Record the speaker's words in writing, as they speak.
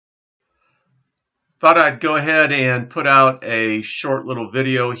Thought I'd go ahead and put out a short little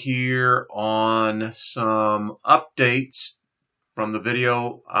video here on some updates from the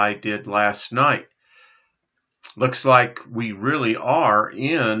video I did last night. Looks like we really are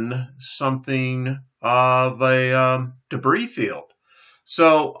in something of a debris field.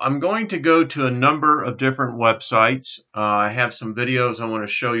 So I'm going to go to a number of different websites. I have some videos I want to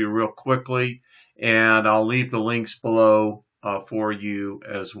show you real quickly, and I'll leave the links below for you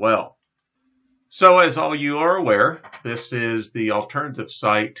as well. So as all you are aware, this is the alternative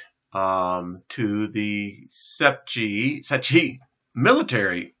site to the SEPG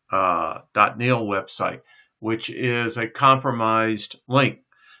military .nil website, which is a compromised link.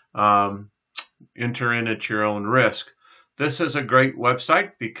 Enter in at your own risk. This is a great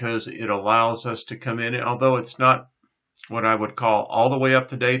website because it allows us to come in, although it's not what I would call all the way up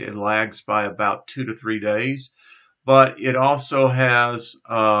to date. It lags by about 2 to 3 days. But it also has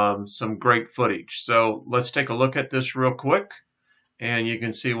some great footage. So let's take a look at this real quick, and you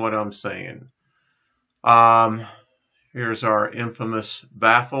can see what I'm saying. Here's our infamous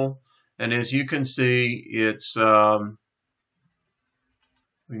baffle, and as you can see, it's we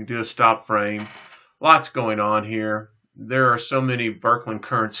can do a stop frame. Lots going on here. There are so many Birkeland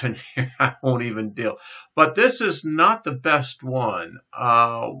currents in here, I won't even deal. But this is not the best one.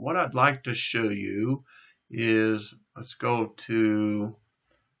 What I'd like to show you is, let's go to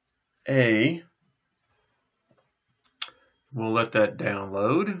A. We'll let that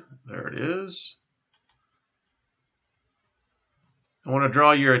download. There it is. I want to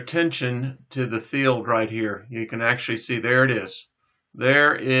draw your attention to the field right here. You can actually see, there it is.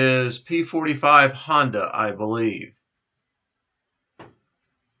 There is P45 Honda, I believe.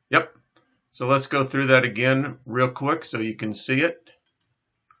 Yep. So let's go through that again real quick so you can see it.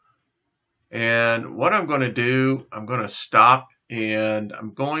 And what I'm going to do, I'm going to stop and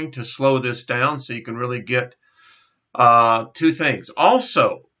I'm going to slow this down so you can really get two things.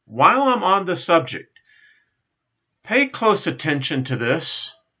 Also, while I'm on the subject, pay close attention to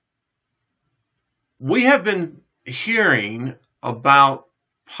this. We have been hearing about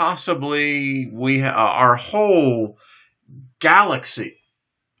possibly our whole galaxy,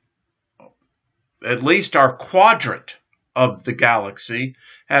 at least our quadrant of the galaxy,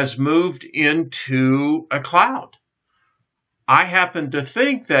 has moved into a cloud. I happen to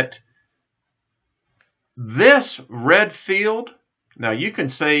think that this red field, now you can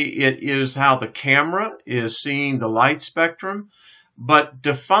say it is how the camera is seeing the light spectrum, but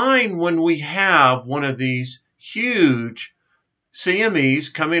define when we have one of these huge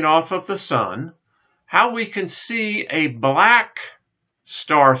CMEs coming off of the sun, how we can see a black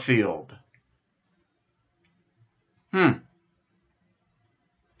star field.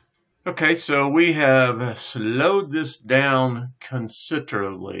 Okay, so we have slowed this down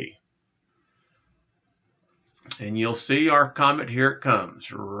considerably. And you'll see our comet, here it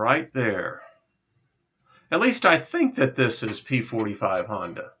comes, right there. At least I think that this is P45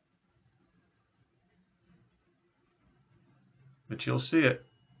 Honda. But you'll see it.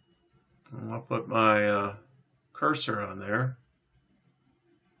 I'll put my cursor on there.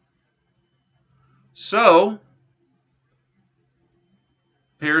 So,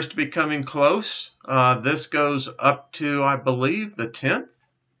 appears to be coming close. This goes up to, I believe, the 10th.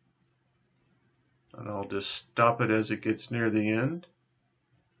 And I'll just stop it as it gets near the end.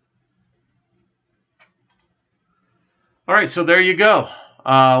 All right, so there you go.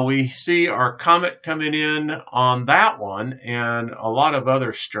 We see our comet coming in on that one and a lot of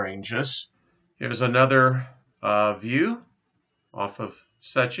other strangeness. Here's another view off of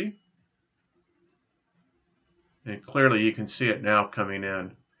SEPG. And clearly you can see it now coming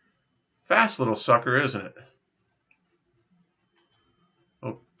in. Fast little sucker, isn't it?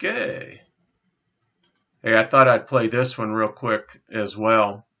 Okay. Hey, I thought I'd play this one real quick as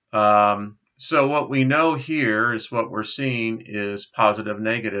well. So what we know here is what we're seeing is positive,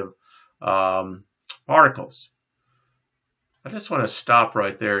 negative particles. I just want to stop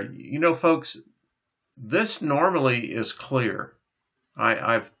right there. You know, folks, this normally is clear.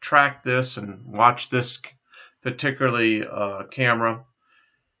 I've tracked this and watched this particularly camera,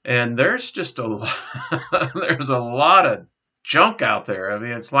 and there's just there's a lot of junk out there. I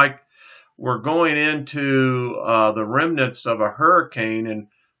mean, it's like we're going into the remnants of a hurricane, and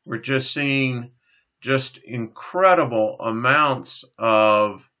we're just seeing just incredible amounts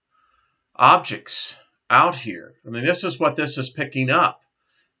of objects out here. I mean, this is what this is picking up,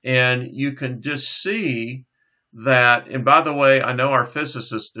 and you can just see that. And by the way, I know our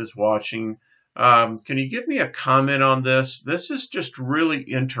physicist is watching. Can you give me a comment on this? This is just really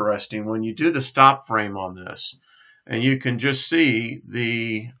interesting when you do the stop frame on this, and you can just see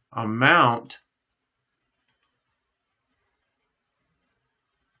the amount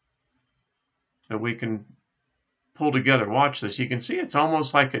that we can pull together. Watch this. You can see it's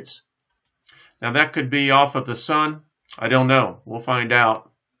almost like it's, now that could be off of the sun. I don't know. We'll find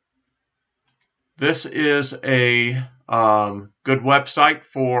out. This is a good website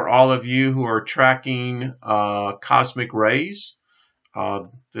for all of you who are tracking cosmic rays.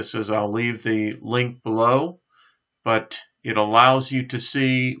 This is, I'll leave the link below, but it allows you to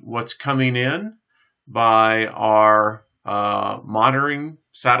see what's coming in by our monitoring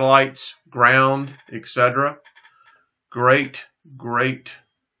satellites, ground, etc. Great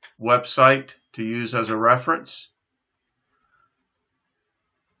website to use as a reference.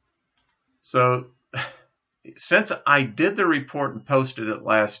 So since I did the report and posted it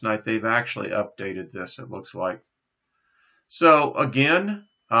last night, they've actually updated this, it looks like. So again,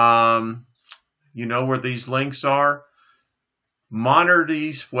 you know where these links are. Monitor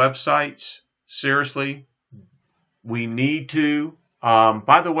these websites. Seriously, we need to.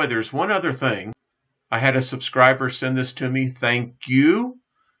 By the way, there's one other thing. I had a subscriber send this to me. Thank you.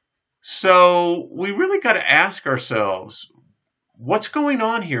 So we really got to ask ourselves, what's going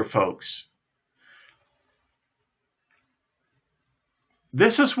on here, folks?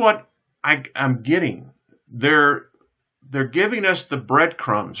 This is what I'm getting. They're giving us the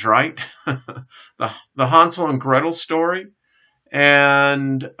breadcrumbs, right? the Hansel and Gretel story.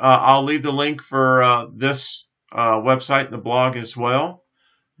 And I'll leave the link for this website and the blog as well.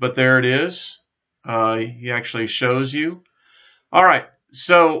 But there it is. He actually shows you. All right.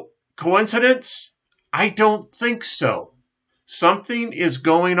 So coincidence? I don't think so. Something is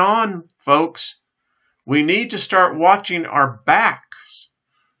going on, folks. We need to start watching our backs.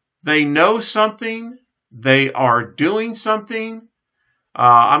 They know something. They are doing something.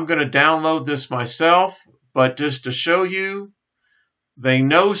 I'm going to download this myself, but just to show you, they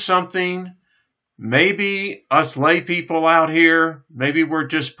know something. Maybe us lay people out here, maybe we're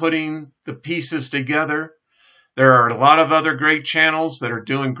just putting the pieces together. There are a lot of other great channels that are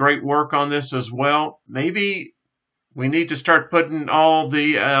doing great work on this as well. Maybe we need to start putting all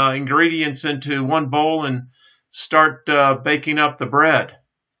the ingredients into one bowl and start baking up the bread.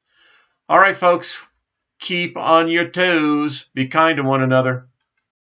 All right, folks, keep on your toes. Be kind to one another.